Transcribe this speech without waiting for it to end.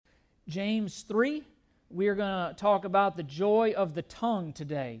James 3. We are going to talk about the joy of the tongue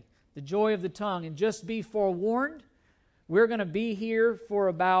today. The joy of the tongue. And just be forewarned, we're going to be here for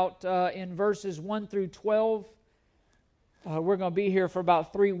about, in verses 1 through 12, we're going to be here for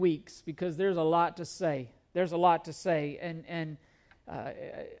about 3 weeks because there's a lot to say. There's a lot to say. And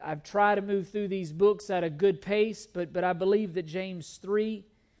I've tried to move through these books at a good pace, but I believe that James 3,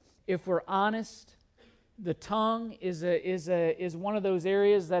 if we're honest, the tongue is one of those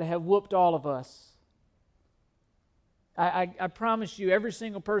areas that have whooped all of us. I promise you, every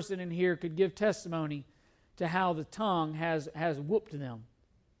single person in here could give testimony to how the tongue has whooped them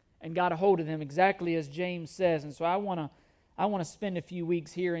and got a hold of them, exactly as James says. And so I want to spend a few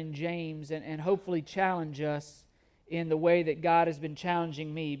weeks here in James and hopefully challenge us in the way that God has been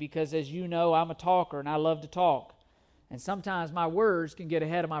challenging me, because as you know, I'm a talker and I love to talk. And sometimes my words can get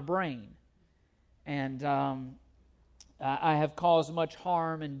ahead of my brain. And I have caused much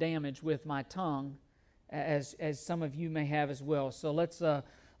harm and damage with my tongue, as some of you may have as well. So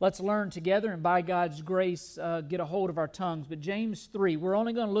let's learn together, and by God's grace, get a hold of our tongues. But James 3, we're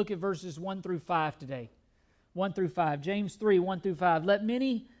only going to look at verses 1 through 5 today. 1 through 5. James 3, 1 through 5. Let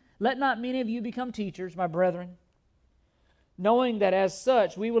not many of you become teachers, my brethren, knowing that as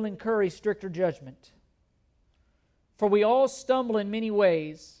such we will incur a stricter judgment. For we all stumble in many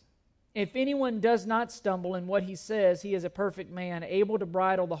ways. If anyone does not stumble in what he says, he is a perfect man, able to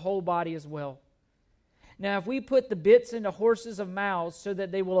bridle the whole body as well. Now, if we put the bits into horses' of mouths so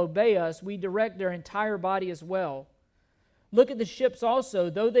that they will obey us, we direct their entire body as well. Look at the ships also,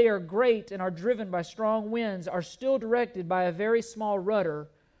 though they are great and are driven by strong winds, are still directed by a very small rudder,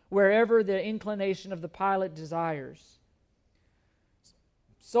 wherever the inclination of the pilot desires.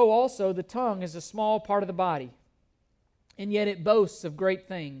 So also the tongue is a small part of the body, and yet it boasts of great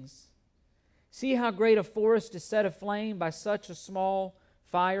things. See how great a forest is set aflame by such a small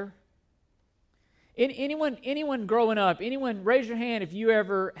fire? Anyone growing up, raise your hand if you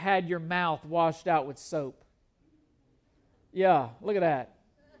ever had your mouth washed out with soap. Yeah, look at that.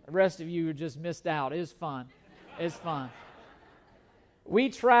 The rest of you just missed out. It was fun. It's fun. We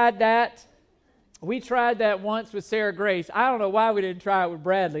tried that once with Sarah Grace. I don't know why we didn't try it with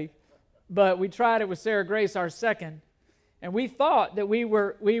Bradley, but we tried it with Sarah Grace, our second. And we thought that we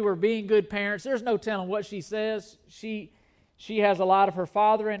were being good parents. There's no telling what she says. She has a lot of her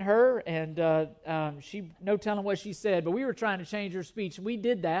father in her, and no telling what she said. But we were trying to change her speech. We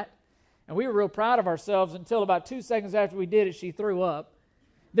did that, and we were real proud of ourselves until about 2 seconds after we did it, she threw up.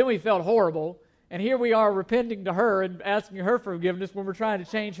 Then we felt horrible, and here we are repenting to her and asking her for forgiveness when we're trying to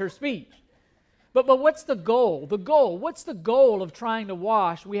change her speech. But what's the goal? What's the goal of trying to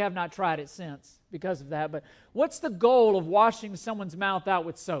wash? We have not tried it since because of that, but what's the goal of washing someone's mouth out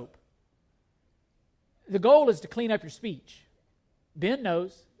with soap? The goal is to clean up your speech. Ben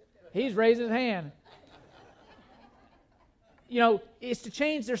knows. He's raised his hand. It's to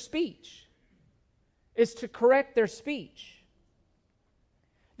change their speech. It's to correct their speech.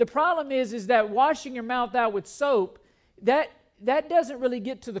 The problem is that washing your mouth out with soap, that doesn't really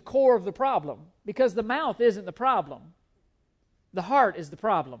get to the core of the problem, because the mouth isn't the problem. The heart is the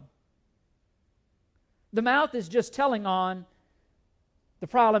problem. The mouth is just telling on the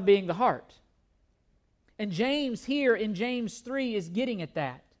problem being the heart. And James here in James 3 is getting at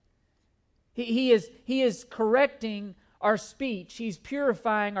that. He is correcting our speech. He's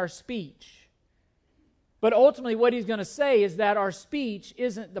purifying our speech. But ultimately what he's going to say is that our speech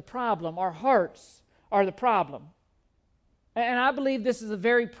isn't the problem. Our hearts are the problem. And I believe this is a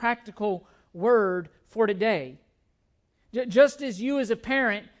very practical word for today. Just as you as a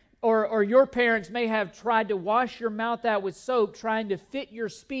parent or your parents may have tried to wash your mouth out with soap, trying to fit your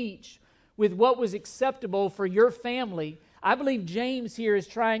speech with what was acceptable for your family, I believe James here is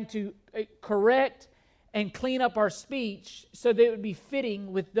trying to correct and clean up our speech so that it would be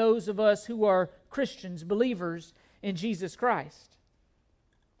fitting with those of us who are Christians, believers in Jesus Christ.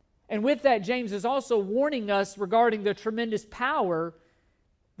 And with that, James is also warning us regarding the tremendous power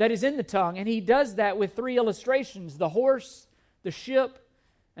that is in the tongue, and he does that with 3 illustrations: the horse, the ship,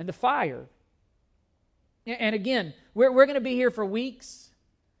 and the fire. And again, we're going to be here for weeks.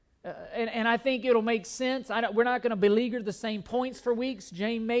 And I think it'll make sense. We're not going to beleaguer the same points for weeks.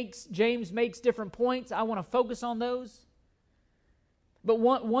 James makes different points. I want to focus on those. But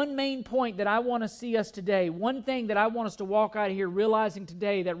one main point that I want to see us today, one thing that I want us to walk out of here realizing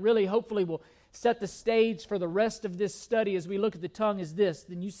today that really hopefully will set the stage for the rest of this study as we look at the tongue is this.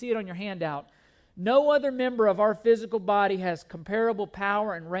 Then you see it on your handout. No other member of our physical body has comparable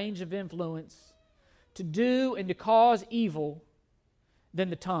power and range of influence to do and to cause evil than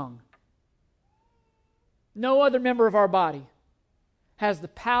the tongue. No other member of our body has the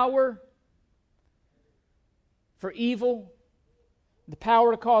power for evil, the power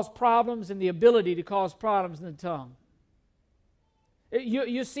to cause problems, and the ability to cause problems in the tongue.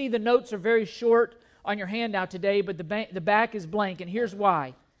 You see the notes are very short on your handout today, but the back is blank, and here's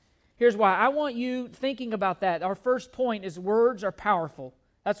why. Here's why. I want you thinking about that. Our first point is words are powerful.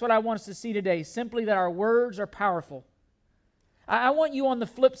 That's what I want us to see today, simply that our words are powerful. I want you on the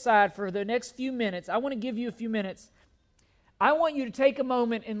flip side for the next few minutes. I want to give you a few minutes. I want you to take a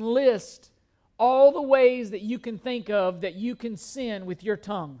moment and list all the ways that you can think of that you can sin with your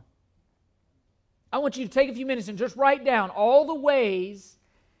tongue. I want you to take a few minutes and just write down all the ways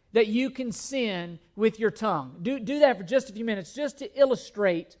that you can sin with your tongue. Do that for just a few minutes, just to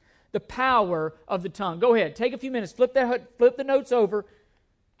illustrate the power of the tongue. Go ahead, take a few minutes, flip the notes over.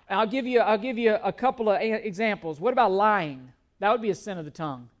 I'll give you a couple of examples. What about lying? That would be a sin of the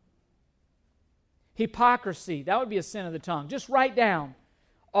tongue. Hypocrisy, that would be a sin of the tongue. Just write down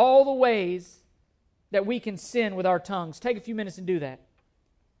all the ways that we can sin with our tongues. Take a few minutes and do that.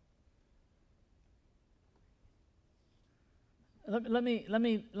 Let me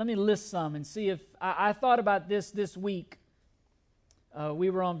list some and see if I thought about this week. We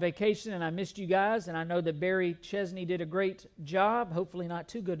were on vacation and I missed you guys, and I know that Barry Chesney did a great job. Hopefully not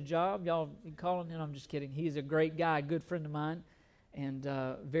too good a job. Y'all been calling him? I'm just kidding. He's a great guy, a good friend of mine, and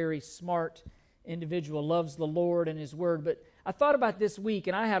very smart individual. Loves the Lord and His Word. But I thought about this week,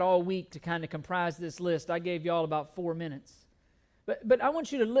 and I had all week to kind of comprise this list. I gave y'all about 4 minutes. But I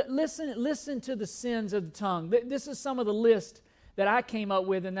want you to listen to the sins of the tongue. This is some of the list that I came up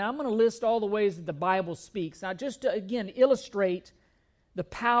with, and I'm going to list all the ways that the Bible speaks. Now, just to, again, illustrate the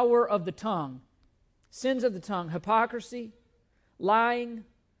power of the tongue. Sins of the tongue: hypocrisy, lying,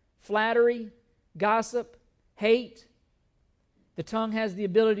 flattery, gossip, hate. The tongue has the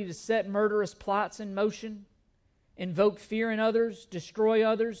ability to set murderous plots in motion, invoke fear in others, destroy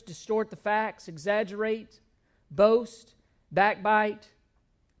others, distort the facts, exaggerate, boast, backbite,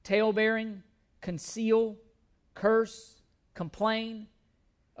 tale-bearing, conceal, curse, complain,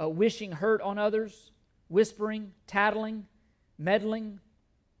 wishing hurt on others, whispering, tattling, meddling,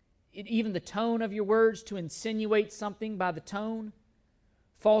 even the tone of your words, to insinuate something by the tone,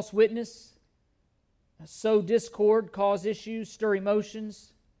 false witness, sow discord, cause issues, stir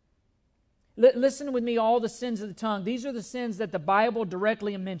emotions. Listen with me, all the sins of the tongue. These are the sins that the Bible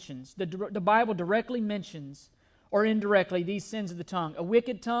directly mentions. The Bible directly mentions, or indirectly, these sins of the tongue: a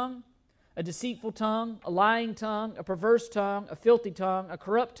wicked tongue, a deceitful tongue, a lying tongue, a perverse tongue, a filthy tongue, a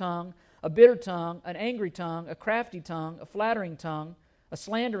corrupt tongue, a bitter tongue, an angry tongue, a crafty tongue, a flattering tongue, a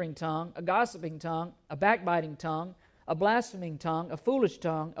slandering tongue, a gossiping tongue, a backbiting tongue, a blaspheming tongue, a foolish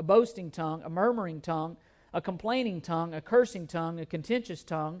tongue, a boasting tongue, a murmuring tongue, a complaining tongue, a cursing tongue, a contentious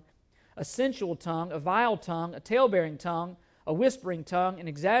tongue, a sensual tongue, a vile tongue, a tale-bearing tongue, a whispering tongue, an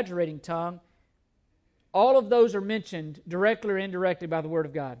exaggerating tongue. All of those are mentioned directly or indirectly by the Word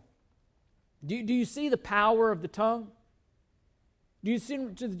of God. Do you see the power of the tongue? Do you see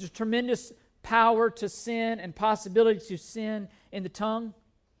the tremendous power to sin and possibility to sin in the tongue?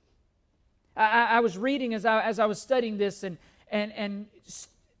 I was reading as I was studying this, and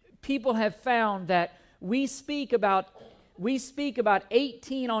people have found that we speak about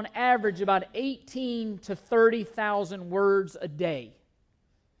 18 on average, about 18 to 30,000 words a day.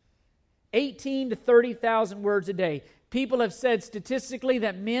 18 to 30,000 words a day. People have said statistically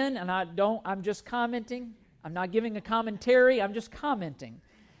that men, and I'm just commenting, I'm not giving a commentary, I'm just commenting.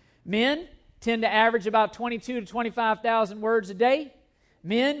 Men tend to average about 22 to 25,000 words a day.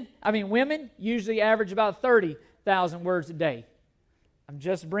 Women usually average about 30,000 words a day. I'm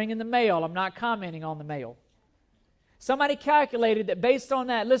just bringing the male, I'm not commenting on the male. Somebody calculated that based on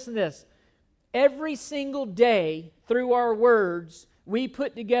that, listen to this, every single day through our words, we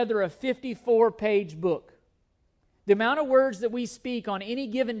put together a 54-page book. The amount of words that we speak on any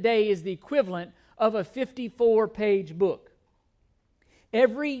given day is the equivalent of a 54-page book.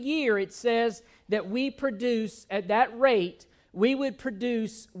 Every year it says that we produce, at that rate, we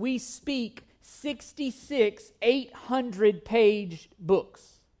speak 66 800-page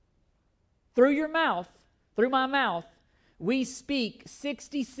books. Through your mouth, through my mouth, we speak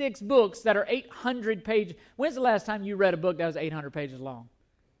 66 books that are 800 pages. When's the last time you read a book that was 800 pages long?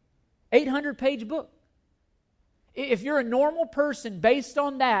 800-page book. If you're a normal person, based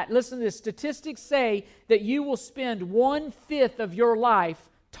on that, listen to this, statistics say that you will spend 1/5 of your life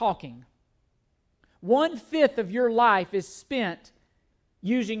talking. 1/5 of your life is spent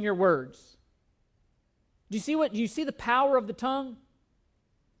using your words. Do you see the power of the tongue?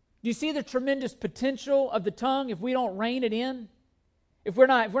 Do you see the tremendous potential of the tongue if we don't rein it in? If we're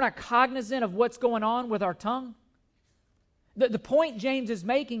not cognizant of what's going on with our tongue? The point James is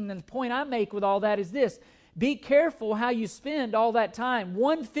making, and the point I make with all that is this: be careful how you spend all that time.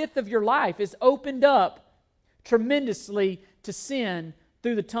 1/5 of your life is opened up tremendously to sin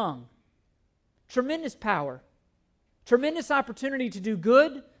through the tongue. Tremendous power. Tremendous opportunity to do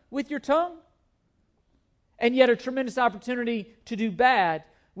good with your tongue, and yet a tremendous opportunity to do bad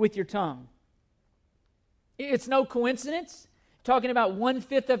with your tongue. It's no coincidence. Talking about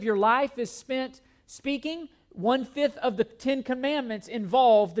 1/5 of your life is spent speaking. 1/5 of the 10 Commandments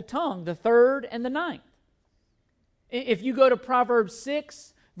involve the tongue, the third and the ninth. If you go to Proverbs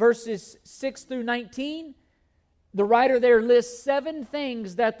 6, verses 6 through 19, the writer there lists 7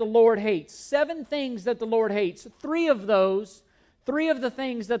 things that the Lord hates. 7 things that the Lord hates. 3 of the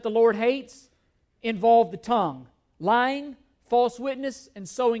things that the Lord hates involve the tongue: lying, false witness, and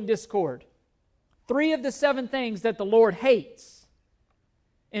sowing discord. 3 of the 7 things that the Lord hates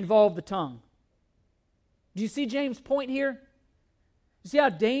involve the tongue. Do you see James' point here? You see how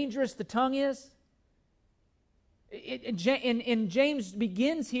dangerous the tongue is? And James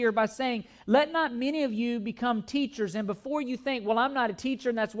begins here by saying, let not many of you become teachers. And before you think, well, I'm not a teacher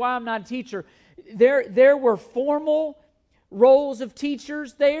and that's why I'm not a teacher, there were formal roles of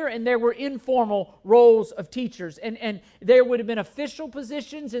teachers there, and there were informal roles of teachers. And there would have been official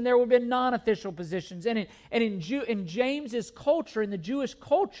positions, and there would have been non-official positions. And in James's culture, in the Jewish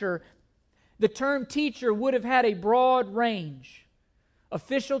culture, the term teacher would have had a broad range.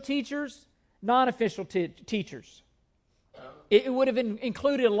 Official teachers, non-official teachers. It would have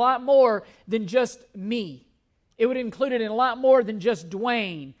included a lot more than just me. It would have included a lot more than just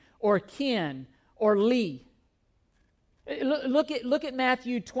Dwayne or Ken or Lee. Look at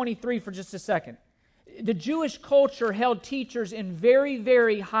Matthew 23 for just a second. The Jewish culture held teachers in very,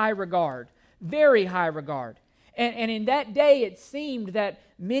 very high regard. Very high regard. And in that day, it seemed that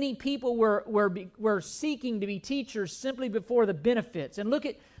many people were seeking to be teachers simply before the benefits. And look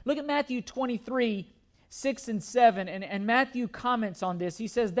at Matthew 23, 6 and 7, and Matthew comments on this. He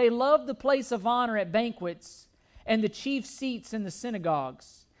says, they loved the place of honor at banquets and the chief seats in the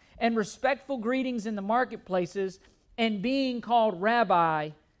synagogues and respectful greetings in the marketplaces and being called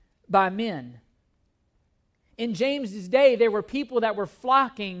rabbi by men. In James's day, there were people that were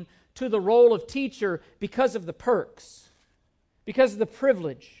flocking to the role of teacher because of the perks, because of the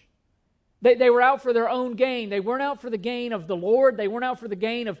privilege. They were out for their own gain. They weren't out for the gain of the Lord. They weren't out for the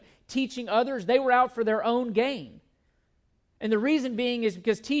gain of teaching others. They were out for their own gain. And the reason being is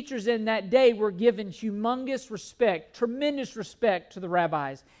because teachers in that day were given humongous respect, tremendous respect to the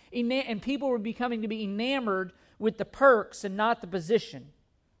rabbis. And people were becoming to be enamored with the perks and not the position.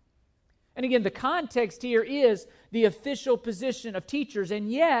 And again, the context here is the official position of teachers.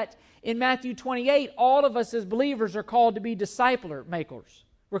 And yet, in Matthew 28, all of us as believers are called to be discipler makers.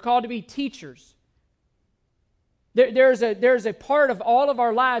 We're called to be teachers. There's a part of all of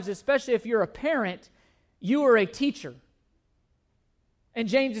our lives, especially if you're a parent, you are a teacher. And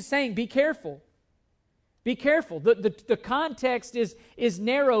James is saying, be careful. Be careful. The context is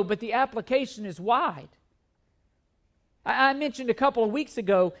narrow, but the application is wide. I mentioned a couple of weeks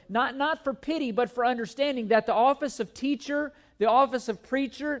ago, not for pity, but for understanding that the office of teacher, the office of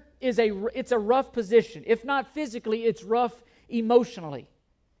preacher, it's a rough position. If not physically, it's rough emotionally.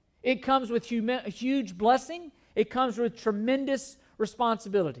 It comes with huge blessing. It comes with tremendous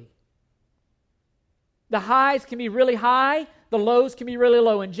responsibility. The highs can be really high. The lows can be really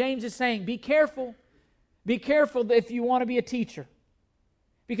low. And James is saying, be careful. Be careful if you want to be a teacher.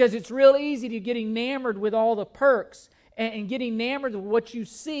 Because it's real easy to get enamored with all the perks and get enamored with what you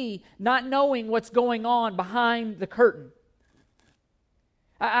see, not knowing what's going on behind the curtain.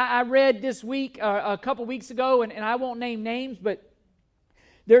 I read this week, a couple weeks ago, and I won't name names, but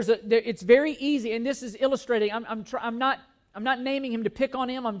it's very easy, and this is illustrating. I'm not naming him to pick on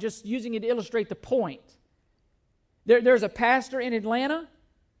him. I'm just using it to illustrate the point. There's a pastor in Atlanta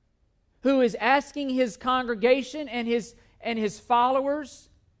who is asking his congregation and his followers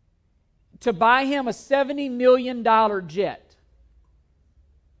to buy him a $70 million jet.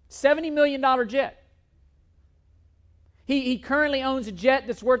 $70 million jet. He currently owns a jet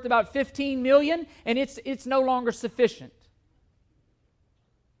that's worth about $15 million, and it's no longer sufficient.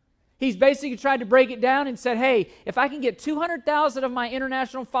 He's basically tried to break it down and said, hey, if I can get 200,000 of my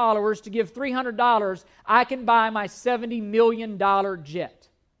international followers to give $300, I can buy my $70 million jet.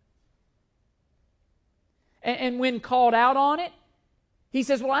 And when called out on it, he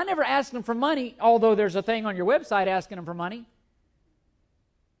says, well, I never asked them for money, although there's a thing on your website asking them for money.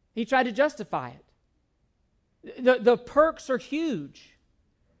 He tried to justify it. The perks are huge.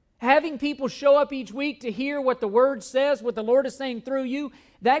 Having people show up each week to hear what the Word says, what the Lord is saying through you,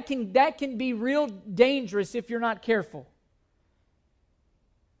 that can be real dangerous if you're not careful.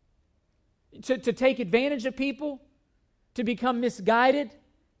 to take advantage of people, to become misguided.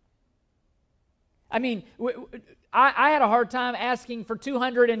 I mean, I had a hard time asking for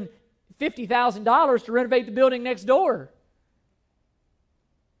 $250,000 to renovate the building next door.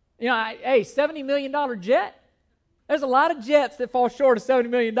 You know, hey, $70 million jet? There's a lot of jets that fall short of $70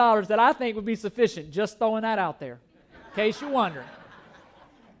 million that I think would be sufficient. Just throwing that out there, in case you're wondering.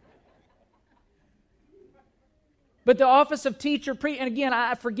 But the office of teacher, and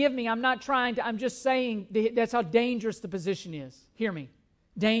again, forgive me, I'm not trying to, I'm just saying that's how dangerous the position is. Hear me.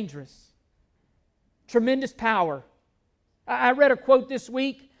 Dangerous. Tremendous power. I read a quote this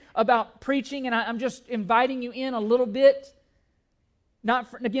week about preaching, and I'm just inviting you in a little bit. Not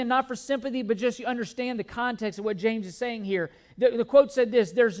for sympathy, but just you understand the context of what James is saying here. The quote said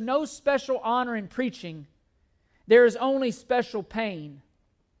this: "There's no special honor in preaching. There is only special pain.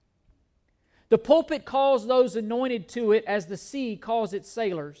 The pulpit calls those anointed to it as the sea calls its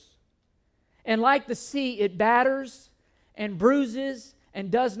sailors. And like the sea, it batters and bruises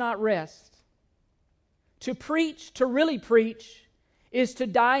and does not rest. To preach, to really preach, is to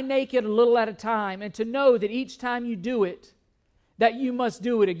die naked a little at a time and to know that each time you do it, that you must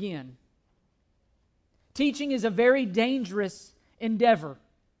do it again." Teaching is a very dangerous endeavor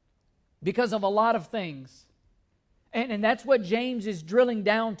because of a lot of things. And that's what James is drilling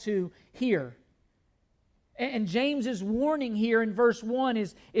down to here. And James's warning here in verse 1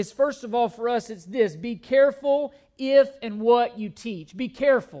 is first of all for us, it's this: be careful if and what you teach. Be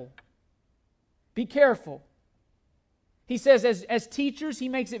careful. Be careful. He says as teachers, he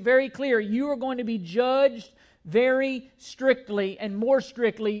makes it very clear, you are going to be judged very strictly and more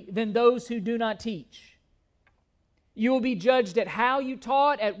strictly than those who do not teach. You will be judged at how you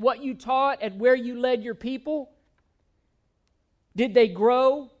taught, at what you taught, at where you led your people. Did they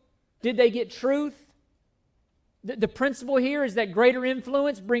grow? Did they get truth? The principle here is that greater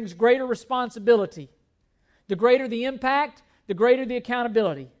influence brings greater responsibility. The greater the impact, the greater the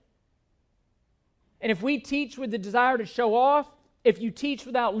accountability. And if we teach with the desire to show off, if you teach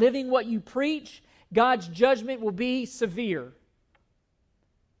without living what you preach, God's judgment will be severe.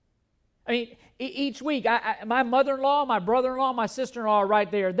 I mean, each week, my mother-in-law, my brother-in-law, my sister-in-law are right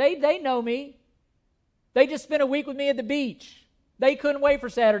there. They know me. They just spent a week with me at the beach. They couldn't wait for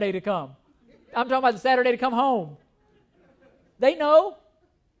Saturday to come. I'm talking about the Saturday to come home. They know.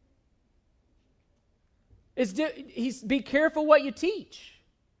 Be careful what you teach.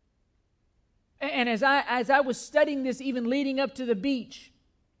 And as I was studying this, even leading up to the beach,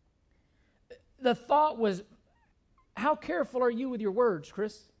 the thought was, how careful are you with your words,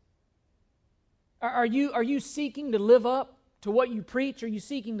 Chris? Are you seeking to live up to what you preach? Are you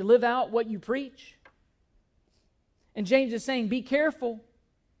seeking to live out what you preach? And James is saying, be careful.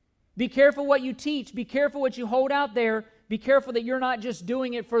 Be careful what you teach. Be careful what you hold out there. Be careful that you're not just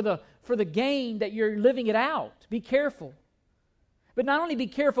doing it for the gain, that you're living it out. Be careful. But not only be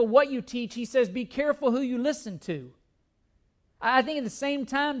careful what you teach, he says be careful who you listen to. I think at the same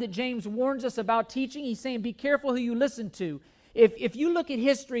time that James warns us about teaching, he's saying be careful who you listen to. If you look at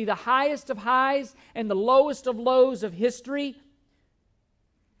history, the highest of highs and the lowest of lows of history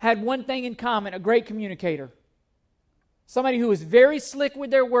had one thing in common: a great communicator. Somebody who was very slick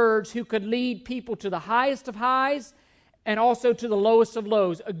with their words, who could lead people to the highest of highs and also to the lowest of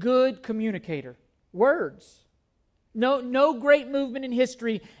lows. A good communicator. Words. No great movement in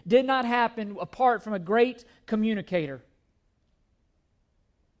history did not happen apart from a great communicator.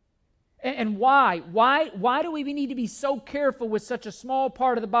 And why? Why do we need to be so careful with such a small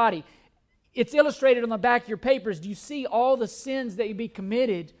part of the body? It's illustrated on the back of your papers. Do you see all the sins that you be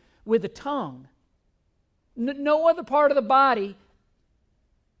committed with the tongue? No other part of the body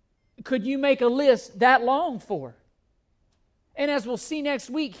could you make a list that long for. And as we'll see next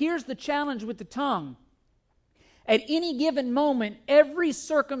week, here's the challenge with the tongue. At any given moment, every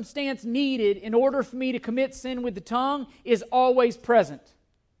circumstance needed in order for me to commit sin with the tongue is always present.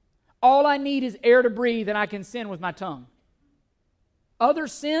 All I need is air to breathe and I can sin with my tongue. Other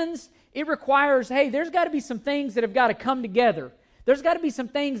sins, it requires, there's got to be some things that have got to come together. There's got to be some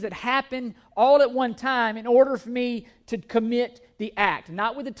things that happen all at one time in order for me to commit the act.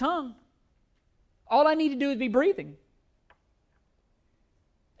 Not with the tongue. All I need to do is be breathing.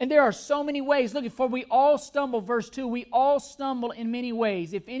 And there are so many ways. Look, for we all stumble, verse 2, we all stumble in many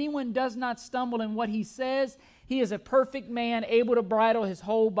ways. If anyone does not stumble in what he says, he is a perfect man, able to bridle his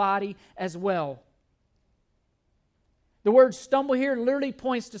whole body as well. The word stumble here literally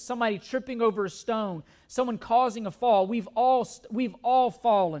points to somebody tripping over a stone, someone causing a fall. We've all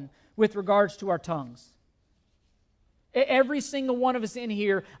fallen with regards to our tongues. Every single one of us in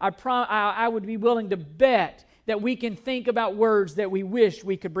here, I would be willing to bet that we can think about words that we wish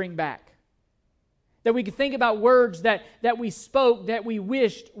we could bring back. That we could think about words that we spoke that we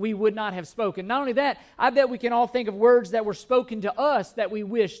wished we would not have spoken. Not only that, I bet we can all think of words that were spoken to us that we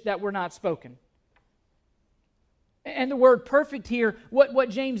wish that were not spoken. And the word perfect here, what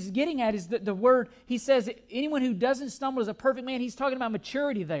James is getting at is that the word, he says, anyone who doesn't stumble is a perfect man. He's talking about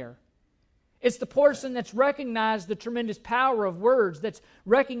maturity there. It's the person that's recognized the tremendous power of words, that's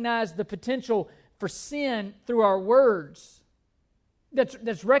recognized the potential for sin through our words,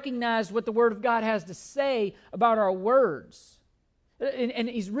 that's recognized what the Word of God has to say about our words. And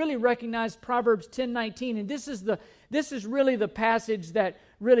he's really recognized Proverbs 10:19. And this is really the passage that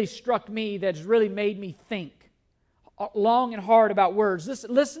really struck me, that's really made me think long and hard about words.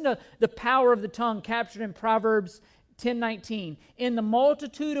 Listen to the power of the tongue captured in Proverbs 10:19. In the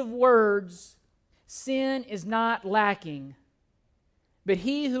multitude of words, sin is not lacking, but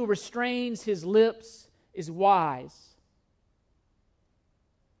he who restrains his lips is wise.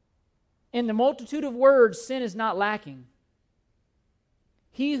 In the multitude of words, sin is not lacking.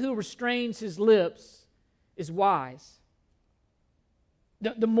 He who restrains his lips is wise.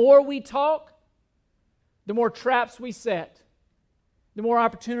 The more we talk, the more traps we set, the more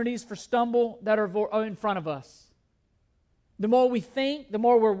opportunities for stumble that are in front of us. The more we think, the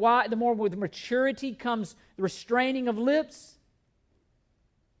more we're wise, the more with maturity comes the restraining of lips,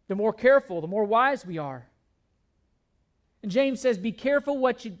 the more careful, the more wise we are. And James says, be careful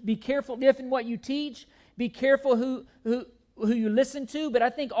if and what you teach, be careful who you listen to, but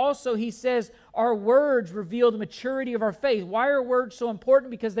I think also he says our words reveal the maturity of our faith. Why are words so important?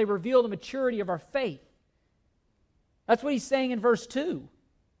 Because they reveal the maturity of our faith. That's what he's saying in verse 2.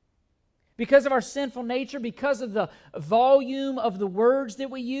 Because of our sinful nature, because of the volume of the words that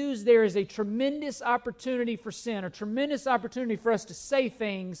we use, there is a tremendous opportunity for sin, a tremendous opportunity for us to say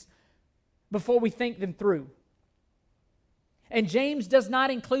things before we think them through. And James does not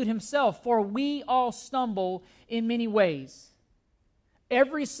include himself, for we all stumble in many ways.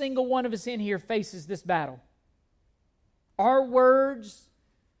 Every single one of us in here faces this battle. Our words,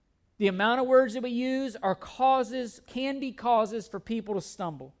 the amount of words that we use, can be causes for people to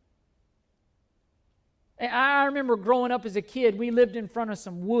stumble. And I remember growing up as a kid, we lived in front of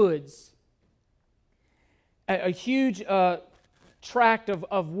some woods, a huge tract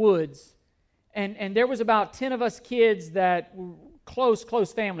of woods. And there was about 10 of us kids that were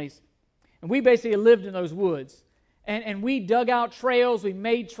close families. And we basically lived in those woods. And we dug out trails, we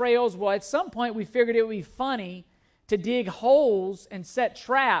made trails. Well, at some point we figured it would be funny to dig holes and set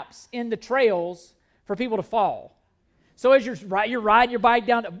traps in the trails for people to fall. So as you're riding your bike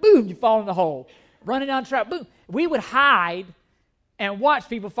down, boom, you fall in the hole. Running down the trap, boom. We would hide and watch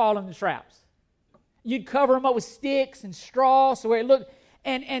people fall in the traps. You'd cover them up with sticks and straw so it looked...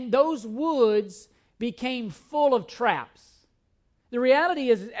 And those woods became full of traps. The reality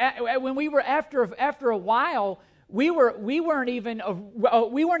is, when we were after a while, we weren't even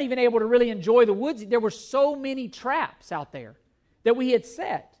able to really enjoy the woods. There were so many traps out there that we had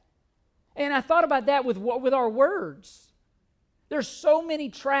set. And I thought about that with our words. There's so many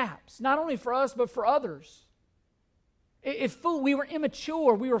traps, not only for us but for others. We were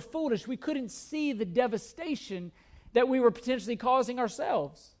immature. We were foolish. We couldn't see the devastation that we were potentially causing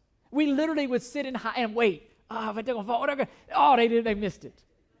ourselves. We literally would sit and wait. If I don't fall, they missed it.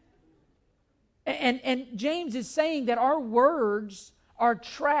 And James is saying that our words are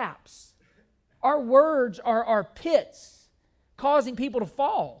traps. Our words are pits causing people to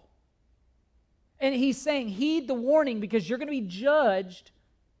fall. And he's saying, heed the warning because you're going to be judged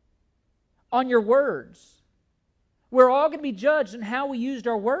on your words. We're all going to be judged on how we used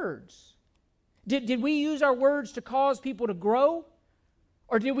our words. Did we use our words to cause people to grow?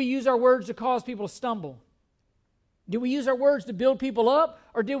 Or did we use our words to cause people to stumble? Did we use our words to build people up?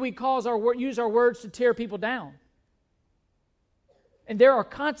 Or did we use our words to tear people down? And there are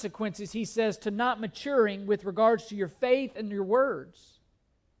consequences, he says, to not maturing with regards to your faith and your words.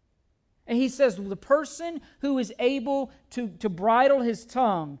 And he says the person who is able to bridle his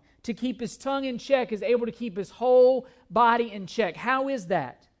tongue, to keep his tongue in check, is able to keep his whole body in check. How is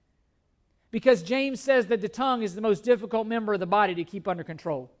that? Because James says that the tongue is the most difficult member of the body to keep under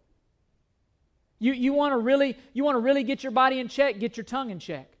control. You want to really get your body in check, get your tongue in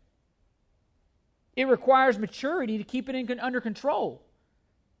check. It requires maturity to keep it under control.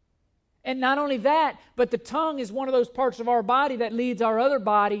 And not only that, but the tongue is one of those parts of our body that leads our other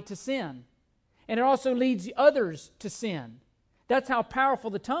body to sin. And it also leads others to sin. That's how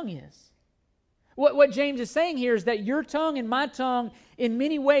powerful the tongue is. What James is saying here is that your tongue and my tongue, in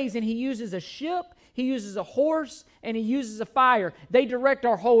many ways, and he uses a ship, he uses a horse, and he uses a fire. They direct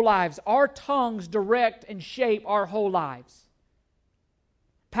our whole lives. Our tongues direct and shape our whole lives.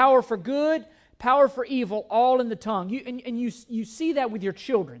 Power for good, power for evil, all in the tongue. You see that with your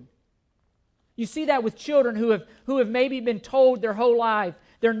children. You see that with children who have maybe been told their whole life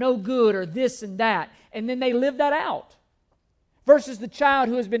they're no good or this and that, and then they live that out. Versus the child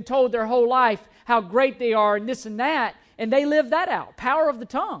who has been told their whole life how great they are and this and that, and they live that out. Power of the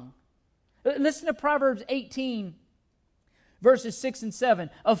tongue. Listen to Proverbs 18, verses 6 and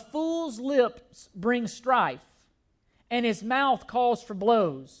 7. A fool's lips bring strife, and his mouth calls for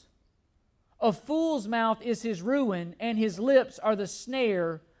blows. A fool's mouth is his ruin, and his lips are the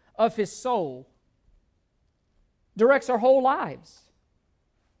snare of his soul. Directs our whole lives.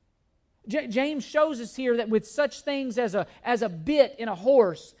 James shows us here that with such things as a bit in a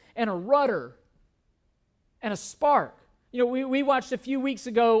horse and a rudder and a spark. We watched a few weeks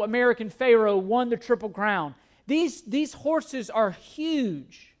ago American Pharoah won the Triple Crown. These horses are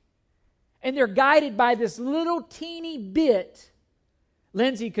huge, and they're guided by this little teeny bit.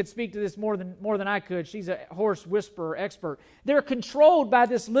 Lindsay could speak to this more than I could. She's a horse whisperer expert. They're controlled by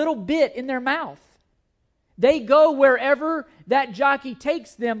this little bit in their mouth. They go wherever that jockey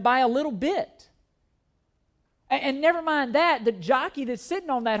takes them by a little bit. And never mind that, the jockey that's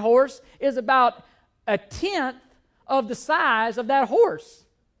sitting on that horse is about a tenth of the size of that horse.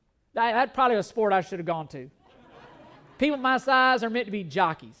 That's probably a sport I should have gone to. People my size are meant to be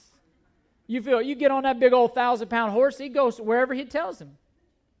jockeys. You get on that big old 1,000-pound horse, he goes wherever he tells him.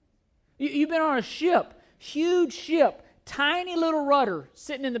 You've been on a ship, huge ship, tiny little rudder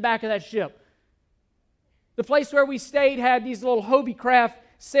sitting in the back of that ship. The place where we stayed had these little Hobie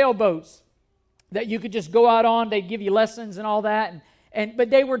sailboats that you could just go out on. They'd give you lessons and all that. But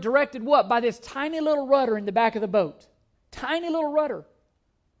they were directed what? By this tiny little rudder in the back of the boat. Tiny little rudder.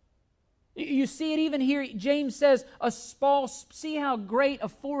 You see it even here. James says, see how great a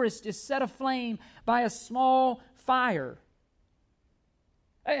forest is set aflame by a small fire.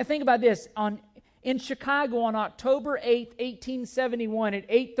 Think about this. In Chicago on October 8th, 1871 at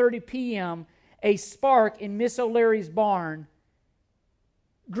 8:30 p.m., a spark in Miss O'Leary's barn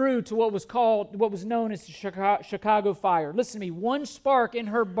grew to what was known as the Chicago Fire. Listen to me. One spark in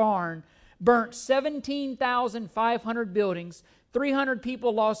her barn burnt 17,500 buildings. 300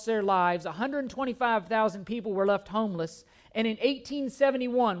 people lost their lives. 125,000 people were left homeless. And in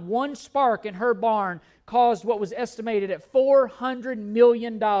 1871, one spark in her barn caused what was estimated at $400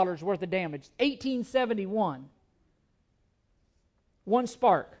 million worth of damage. 1871. One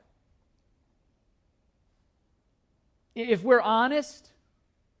spark. If we're honest,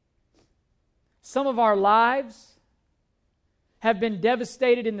 some of our lives have been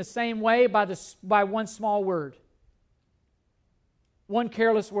devastated in the same way by one small word. One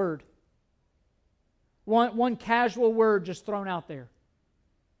careless word. One casual word just thrown out there.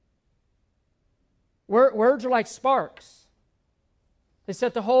 Words are like sparks. They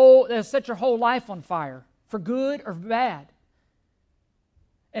set your whole life on fire, for good or for bad.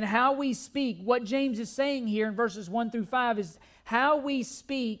 And how we speak, what James is saying here in verses 1 through 5 is how we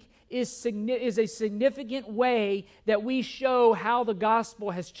speak is a significant way that we show how the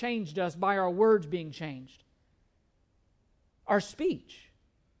gospel has changed us by our words being changed. Our speech.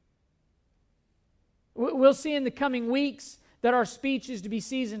 We'll see in the coming weeks that our speech is to be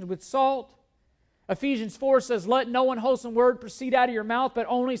seasoned with salt. Ephesians 4 says, let no unwholesome word proceed out of your mouth, but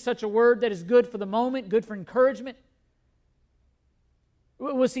only such a word that is good for the moment, good for encouragement.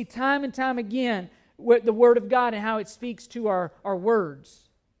 We'll see time and time again the Word of God and how it speaks to our words.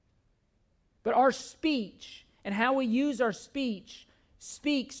 But our speech and how we use our speech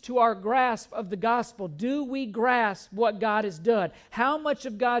speaks to our grasp of the gospel. Do we grasp what God has done? How much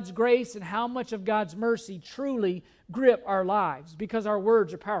of God's grace and how much of God's mercy truly grip our lives? Because our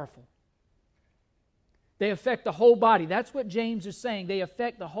words are powerful. They affect the whole body. That's what James is saying. They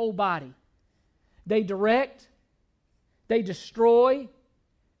affect the whole body. They direct, they destroy,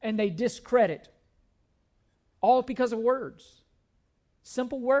 and they discredit. All because of words.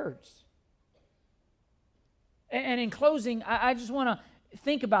 Simple words. And in closing, I just want to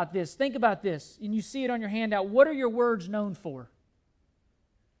think about this. Think about this. And you see it on your handout. What are your words known for?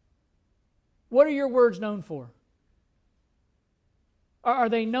 What are your words known for? Are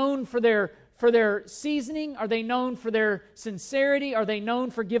they known for their seasoning? Are they known for their sincerity? Are they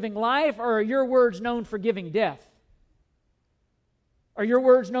known for giving life? Or are your words known for giving death? Are your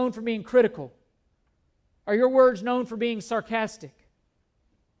words known for being critical? Are your words known for being sarcastic?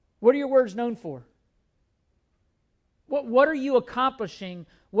 What are your words known for? What are you accomplishing?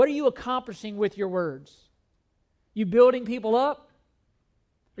 What are you accomplishing with your words? You building people up?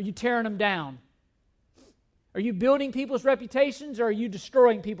 Or are you tearing them down? Are you building people's reputations or are you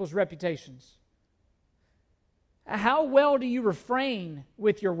destroying people's reputations? How well do you refrain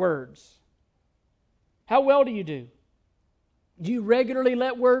with your words? How well do you do? Do you regularly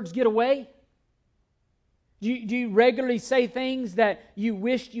let words get away? Do you regularly say things that you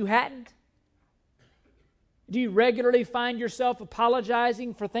wished you hadn't? Do you regularly find yourself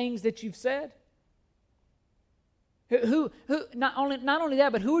apologizing for things that you've said? Who not only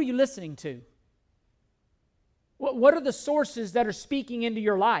that, but who are you listening to? What are the sources that are speaking into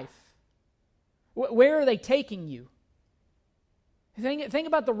your life? Where are they taking you? Think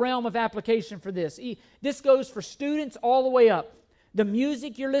about the realm of application for this. This goes for students all the way up. The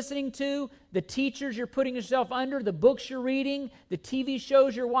music you're listening to, the teachers you're putting yourself under, the books you're reading, the TV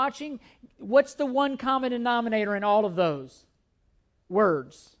shows you're watching. What's the one common denominator in all of those?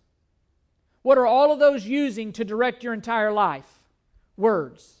 Words. What are all of those using to direct your entire life?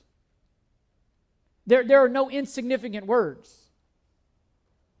 Words. There are no insignificant words.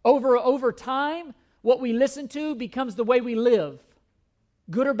 Over time, what we listen to becomes the way we live,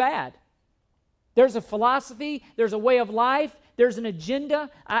 good or bad. There's a philosophy, there's a way of life, there's an agenda.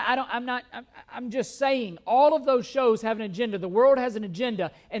 I'm just saying, all of those shows have an agenda. The world has an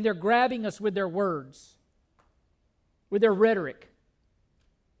agenda, and they're grabbing us with their words, with their rhetoric.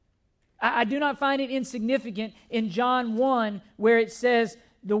 I do not find it insignificant in John 1 where it says,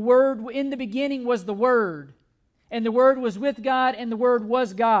 the Word, in the beginning was the Word, and the Word was with God, and the Word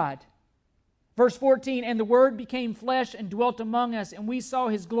was God. Verse 14, and the Word became flesh and dwelt among us, and we saw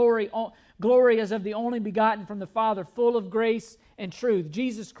His glory as of the only begotten from the Father, full of grace and truth.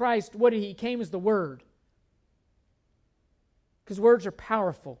 Jesus Christ, what did He? He came as the Word. Because words are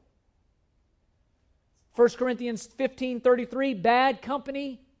powerful. 1 Corinthians 15:33, bad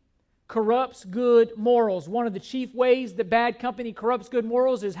company corrupts good morals. One of the chief ways that bad company corrupts good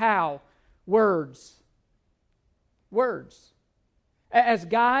morals is how? Words. Words. As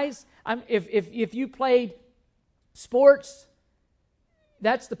guys, if you played sports,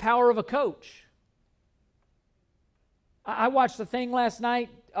 that's the power of a coach. I watched the thing last night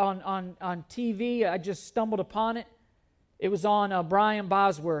on TV. I just stumbled upon it. It was on Brian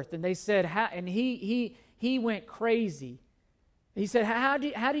Bosworth, and they said, and he went crazy. He said, how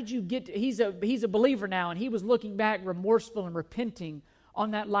did you get to, he's a believer now, and he was looking back remorseful and repenting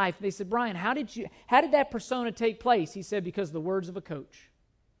on that life. They said, Brian, how did that persona take place? He said, because of the words of a coach.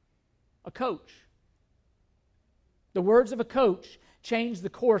 A coach. The words of a coach changed the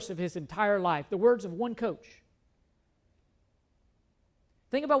course of his entire life. The words of one coach.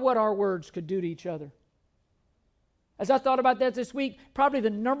 Think about what our words could do to each other. As I thought about that this week, probably the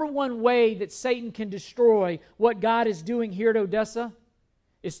number one way that Satan can destroy what God is doing here at Odessa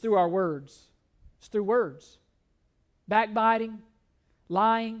is through our words. It's through words. Backbiting,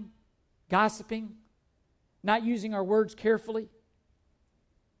 lying, gossiping, not using our words carefully.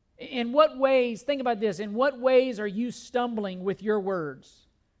 In what ways, think about this, in what ways are you stumbling with your words?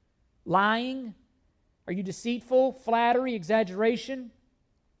 Lying? Are you deceitful? Flattery? Exaggeration?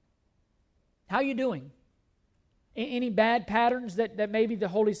 How are you doing? Any bad patterns that maybe the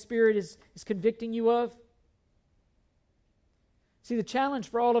Holy Spirit is convicting you of? See, the challenge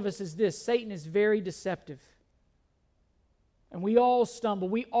for all of us is this. Satan is very deceptive. And we all stumble.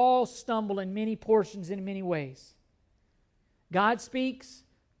 We all stumble in many portions, in many ways. God speaks,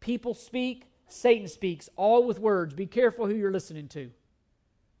 people speak, Satan speaks, all with words. Be careful who you're listening to.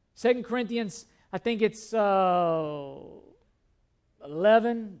 2 Corinthians, I think it's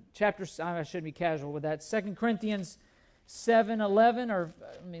 11, chapter, I shouldn't be casual with that. 2 Corinthians 7:11, or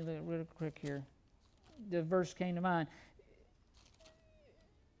let me look real quick here. The verse came to mind.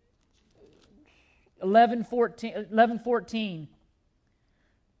 11:14.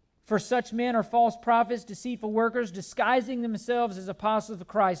 For such men are false prophets, deceitful workers, disguising themselves as apostles of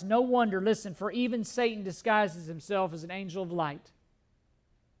Christ. No wonder, listen, for even Satan disguises himself as an angel of light.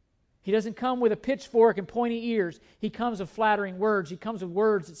 He doesn't come with a pitchfork and pointy ears. He comes with flattering words. He comes with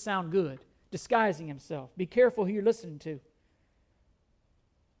words that sound good, disguising himself. Be careful who you're listening to.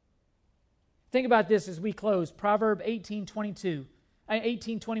 Think about this as we close. Proverb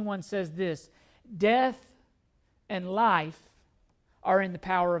 18:21 says this, death and life are in the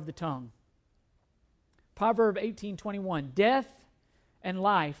power of the tongue. Proverb 18:21, death and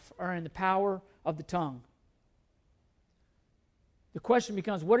life are in the power of the tongue. The question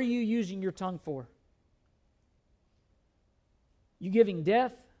becomes, what are you using your tongue for? You giving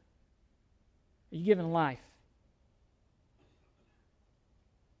death? Are you giving life?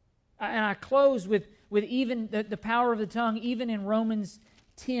 And I close with even the power of the tongue, even in Romans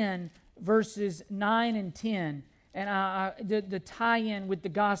 10, verses 9 and 10. And the tie-in with the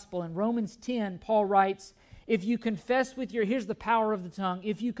gospel. In Romans 10, Paul writes, if you confess with your, here's the power of the tongue,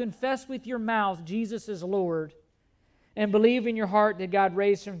 if you confess with your mouth Jesus is Lord, and believe in your heart that God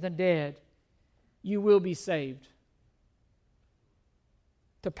raised him from the dead, you will be saved.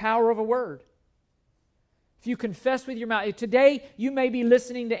 The power of a word. If you confess with your mouth, today you may be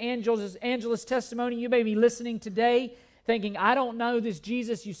listening to Angela's testimony. You may be listening today thinking, I don't know this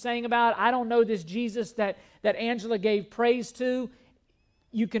Jesus you sang about. I don't know this Jesus that Angela gave praise to.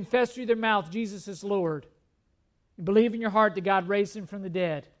 You confess through their mouth, Jesus is Lord. You believe in your heart that God raised him from the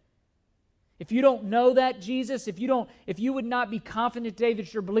dead. If you don't know that Jesus, if you would not be confident today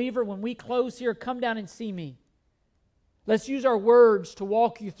that you're a believer, when we close here, come down and see me. Let's use our words to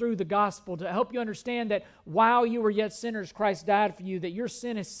walk you through the gospel, to help you understand that while you were yet sinners, Christ died for you, that your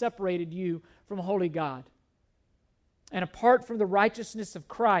sin has separated you from a holy God. And apart from the righteousness of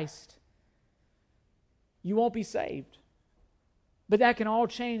Christ, you won't be saved. But that can all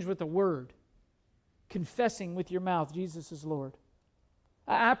change with a word, confessing with your mouth, Jesus is Lord.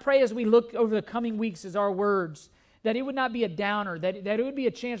 I pray as we look over the coming weeks as our words, that it would not be a downer, that it would be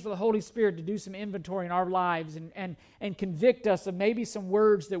a chance for the Holy Spirit to do some inventory in our lives and convict us of maybe some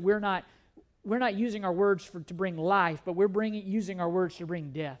words that we're not using our words to bring life, but we're using our words to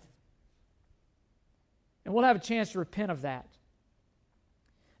bring death. And we'll have a chance to repent of that.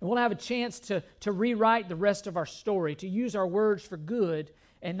 And we'll have a chance to rewrite the rest of our story, to use our words for good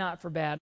and not for bad.